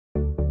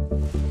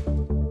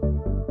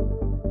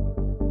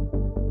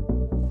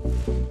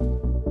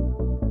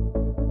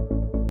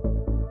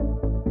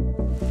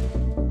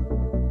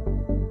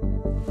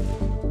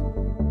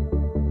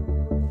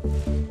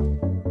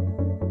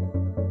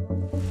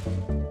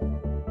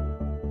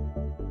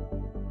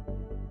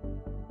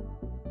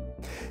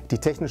Die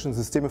technischen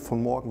Systeme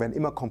von morgen werden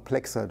immer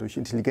komplexer durch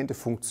intelligente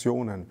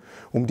Funktionen.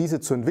 Um diese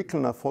zu entwickeln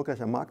und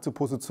erfolgreich am Markt zu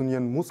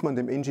positionieren, muss man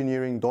dem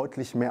Engineering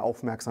deutlich mehr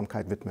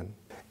Aufmerksamkeit widmen.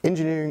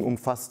 Engineering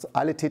umfasst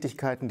alle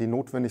Tätigkeiten, die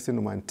notwendig sind,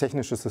 um ein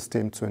technisches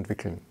System zu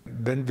entwickeln.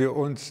 Wenn wir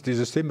uns die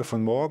Systeme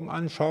von morgen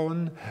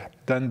anschauen,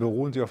 dann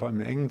beruhen sie auf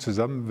einem engen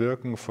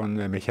Zusammenwirken von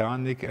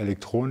Mechanik,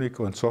 Elektronik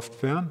und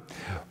Software.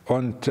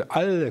 Und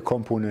alle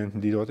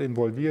Komponenten, die dort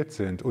involviert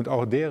sind und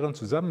auch deren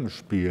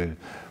Zusammenspiel,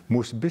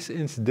 muss bis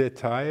ins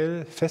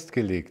Detail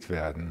festgelegt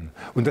werden.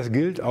 Und das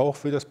gilt auch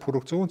für das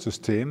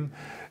Produktionssystem,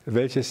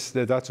 welches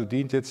dazu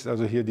dient, jetzt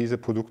also hier diese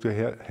Produkte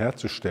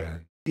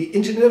herzustellen. Die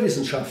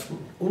Ingenieurwissenschaften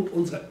und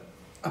unsere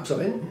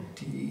Absolventen,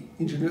 die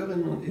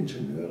Ingenieurinnen und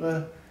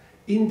Ingenieure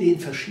in den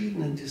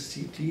verschiedenen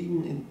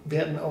Disziplinen,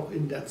 werden auch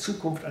in der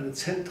Zukunft eine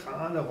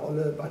zentrale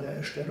Rolle bei der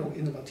Erstellung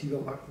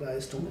innovativer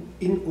Marktleistungen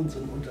in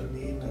unseren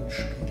Unternehmen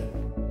spielen.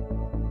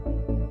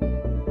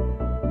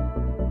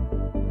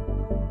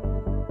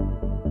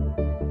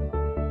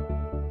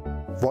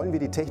 Wollen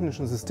wir die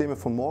technischen Systeme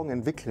von morgen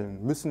entwickeln,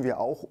 müssen wir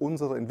auch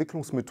unsere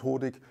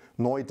Entwicklungsmethodik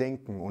neu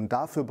denken. Und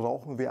dafür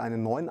brauchen wir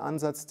einen neuen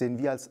Ansatz, den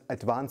wir als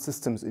Advanced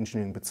Systems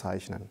Engineering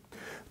bezeichnen.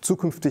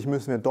 Zukünftig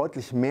müssen wir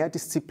deutlich mehr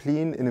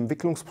Disziplinen im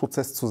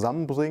Entwicklungsprozess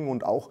zusammenbringen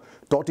und auch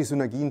dort die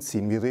Synergien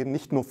ziehen. Wir reden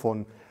nicht nur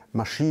von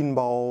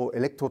Maschinenbau,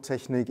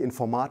 Elektrotechnik,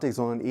 Informatik,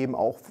 sondern eben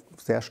auch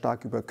sehr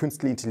stark über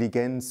künstliche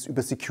Intelligenz,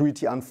 über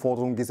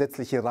Security-Anforderungen,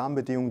 gesetzliche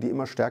Rahmenbedingungen, die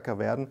immer stärker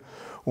werden.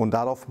 Und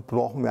darauf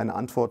brauchen wir eine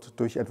Antwort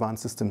durch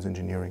Advanced Systems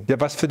Engineering. Ja,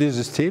 was für die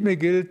Systeme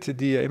gilt,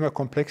 die ja immer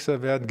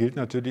komplexer werden, gilt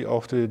natürlich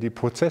auch die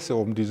Prozesse,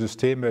 um die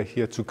Systeme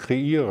hier zu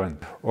kreieren.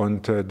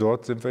 Und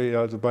dort sind wir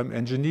ja also beim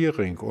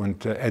Engineering.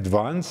 Und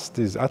Advanced,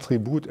 dieses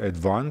Attribut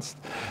Advanced,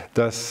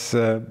 das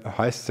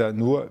heißt ja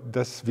nur,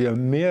 dass wir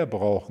mehr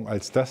brauchen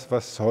als das,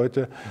 was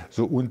heute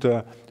so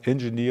unter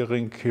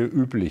Engineering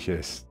üblich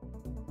ist.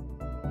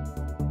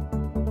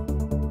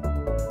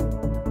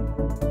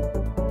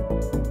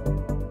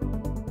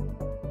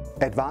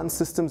 Advanced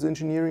Systems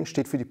Engineering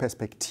steht für die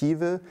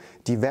Perspektive,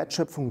 die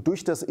Wertschöpfung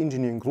durch das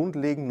Engineering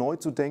grundlegend neu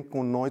zu denken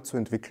und neu zu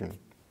entwickeln.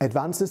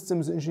 Advanced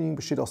Systems Engineering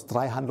besteht aus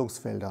 3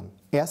 Handlungsfeldern.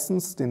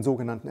 Erstens den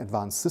sogenannten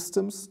Advanced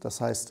Systems, das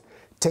heißt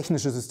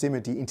technische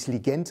Systeme, die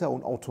intelligenter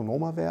und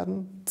autonomer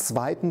werden.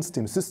 Zweitens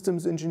dem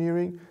Systems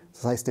Engineering,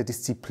 das heißt der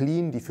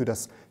Disziplin, die für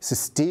das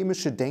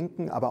systemische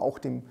Denken, aber auch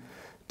dem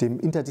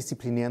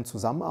interdisziplinären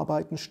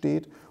Zusammenarbeiten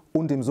steht.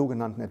 Und dem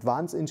sogenannten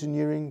Advanced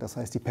Engineering, das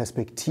heißt die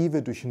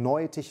Perspektive durch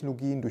neue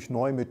Technologien, durch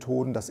neue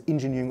Methoden, das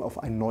Engineering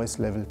auf ein neues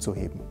Level zu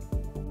heben.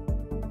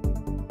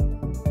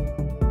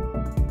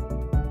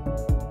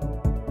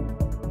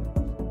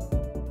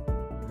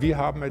 Wir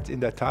haben jetzt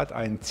in der Tat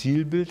ein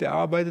Zielbild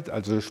erarbeitet,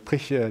 also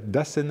sprich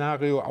das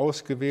Szenario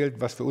ausgewählt,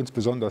 was für uns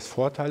besonders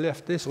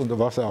vorteilhaft ist und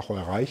was auch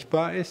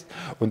erreichbar ist.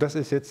 Und das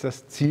ist jetzt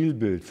das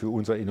Zielbild für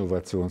unser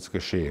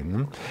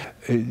Innovationsgeschehen.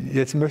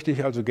 Jetzt möchte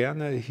ich also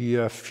gerne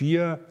hier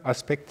 4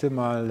 Aspekte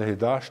mal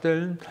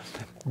darstellen,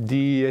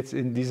 die jetzt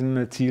in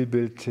diesem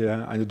Zielbild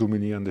eine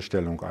dominierende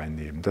Stellung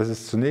einnehmen. Das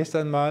ist zunächst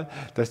einmal,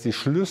 dass die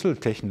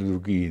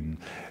Schlüsseltechnologien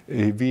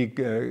wie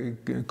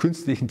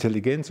künstliche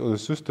Intelligenz oder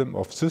System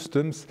of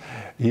Systems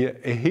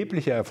hier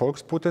erhebliche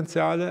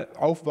Erfolgspotenziale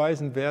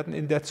aufweisen werden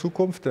in der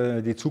Zukunft.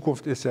 Die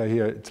Zukunft ist ja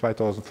hier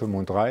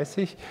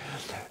 2035.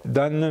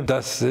 Dann,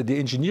 dass die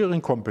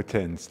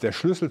Engineering-Kompetenz der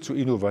Schlüssel zu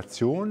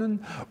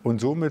Innovationen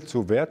und somit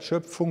zu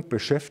Wertschöpfung,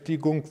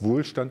 Beschäftigung,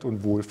 Wohlstand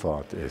und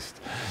Wohlfahrt ist.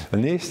 Der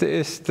nächste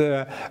ist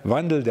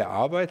Wandel der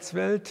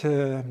Arbeitswelt.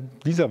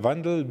 Dieser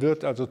Wandel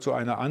wird also zu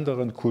einer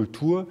anderen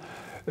Kultur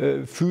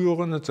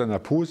führen, zu einer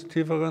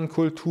positiveren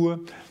Kultur,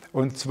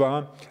 und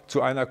zwar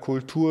zu einer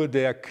Kultur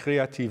der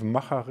kreativen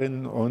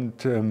Macherinnen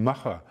und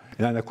Macher.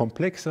 In einer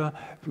komplexer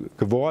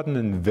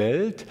gewordenen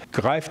Welt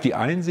greift die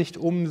Einsicht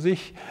um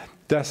sich,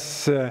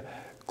 dass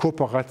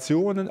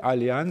Kooperationen,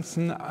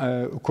 Allianzen,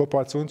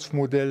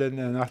 Kooperationsmodelle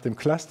nach dem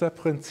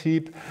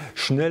Clusterprinzip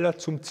schneller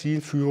zum Ziel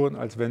führen,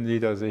 als wenn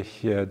jeder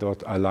sich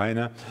dort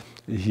alleine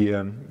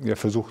hier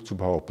versucht zu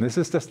behaupten. Es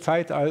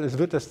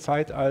wird das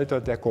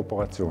Zeitalter der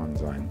Kooperation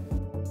sein.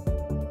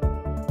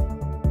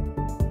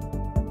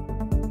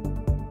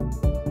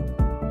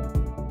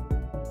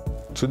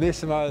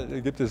 Zunächst einmal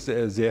gibt es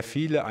sehr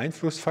viele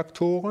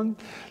Einflussfaktoren.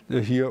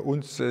 Hier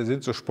uns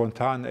sind so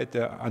spontan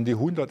an die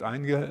 100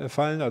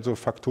 eingefallen, also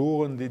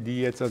Faktoren,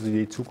 die jetzt also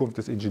die Zukunft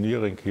des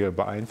Engineering hier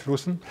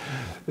beeinflussen.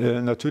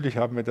 Natürlich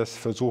haben wir das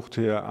versucht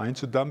hier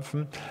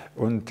einzudampfen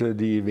und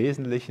die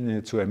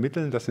wesentlichen zu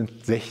ermitteln. Das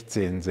sind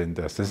 16 sind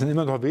das. Das sind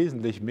immer noch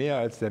wesentlich mehr,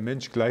 als der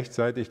Mensch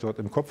gleichzeitig dort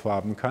im Kopf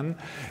haben kann.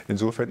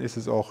 Insofern ist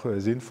es auch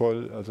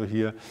sinnvoll, also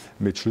hier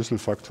mit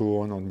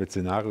Schlüsselfaktoren und mit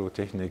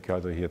Szenariotechnik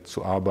also hier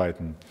zu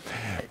arbeiten.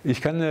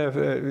 Ich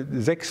kann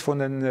 6 von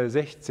den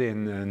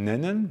 16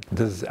 nennen.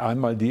 Das ist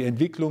einmal die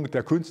Entwicklung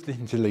der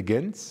künstlichen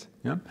Intelligenz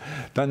Ja?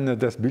 Dann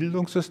das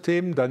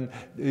Bildungssystem, dann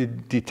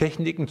die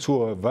Techniken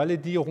zur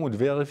Validierung und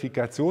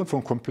Verifikation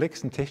von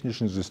komplexen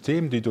technischen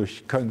Systemen, die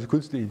durch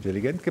künstliche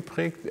Intelligenz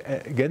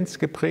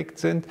geprägt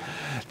sind,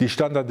 die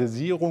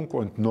Standardisierung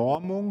und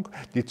Normung,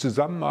 die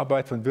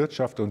Zusammenarbeit von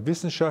Wirtschaft und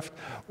Wissenschaft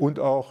und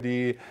auch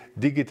die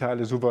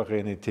digitale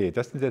Souveränität.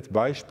 Das sind jetzt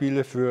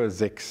Beispiele für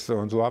 6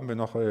 und so haben wir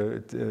noch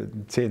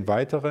 10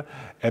 weitere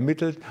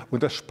ermittelt.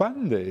 Und das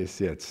Spannende ist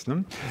jetzt,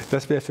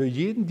 dass wir für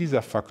jeden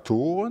dieser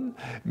Faktoren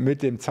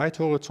mit dem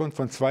Zeithorizont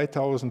von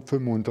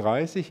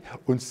 2035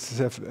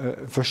 uns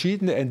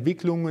verschiedene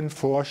Entwicklungen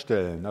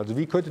vorstellen. Also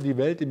wie könnte die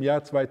Welt im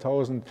Jahr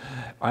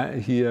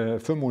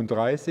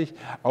 2035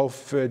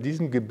 auf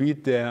diesem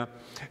Gebiet der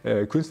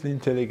künstlichen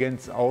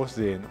Intelligenz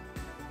aussehen?